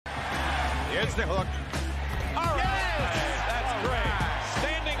Here's the hook. All right. That's great.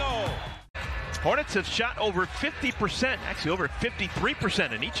 Standing O. Hornets have shot over 50%, actually over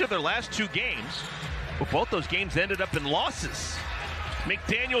 53% in each of their last 2 games. But both those games ended up in losses.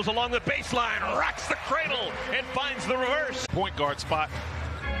 McDaniels along the baseline, rocks the cradle, and finds the reverse. Point guard spot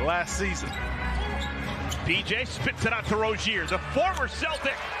last season. PJ spits it out to Rozier, the former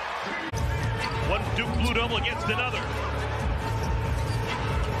Celtic. One Duke Blue Devil against another.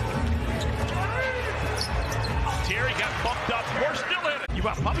 Terry got bumped up. We're still in it. You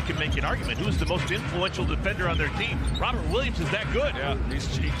probably can make an argument who's the most influential defender on their team. Robert Williams is that good. Yeah,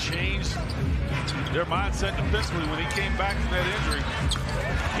 he changed their mindset defensively when he came back from that injury.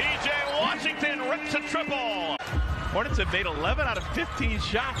 PJ Washington rips a triple. Hornets have made 11 out of 15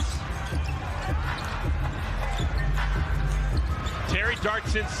 shots. Terry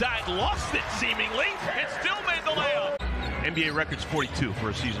darts inside, lost it seemingly, and still made the layup. NBA record's 42 for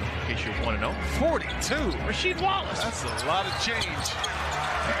a season, in case you want to know. 42? Rasheed Wallace. That's a lot of change.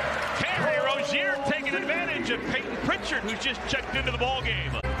 Terry Rozier taking advantage of Peyton Pritchard, who's just checked into the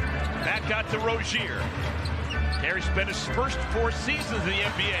ballgame. Back out to Rozier. Terry spent his first 4 seasons in the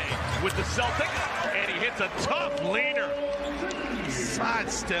NBA with the Celtics, and he hits a tough leaner.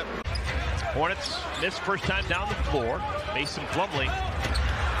 Sidestep. Hornets missed first time down the floor. Mason Plumlee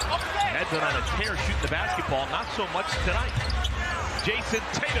had been on a tear shooting the basketball, not so much tonight. Jason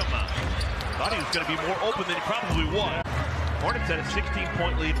Tatum thought he was going to be more open than he probably was. Hornets had a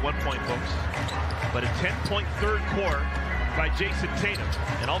 16-point lead, 1 point, folks. But a 10-point third quarter by Jason Tatum.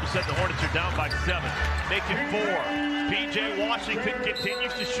 And all of a sudden the Hornets are down by 7, making 4. PJ Washington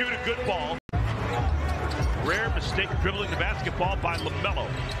continues to shoot a good ball. Rare mistake dribbling the basketball by LaMelo.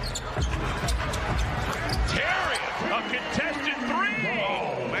 Terry, a contested 3.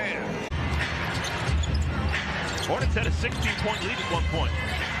 Oh, man. Hornets had a 16-point lead at 1 point.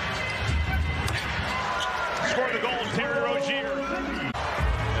 Score the goal, Terry Rozier.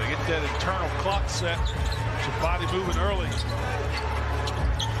 Gotta get that internal clock set. Get your body moving early.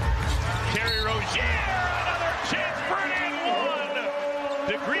 Terry Rozier, another chance for an and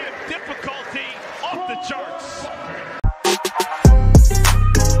 1. Degree of difficulty off the charts.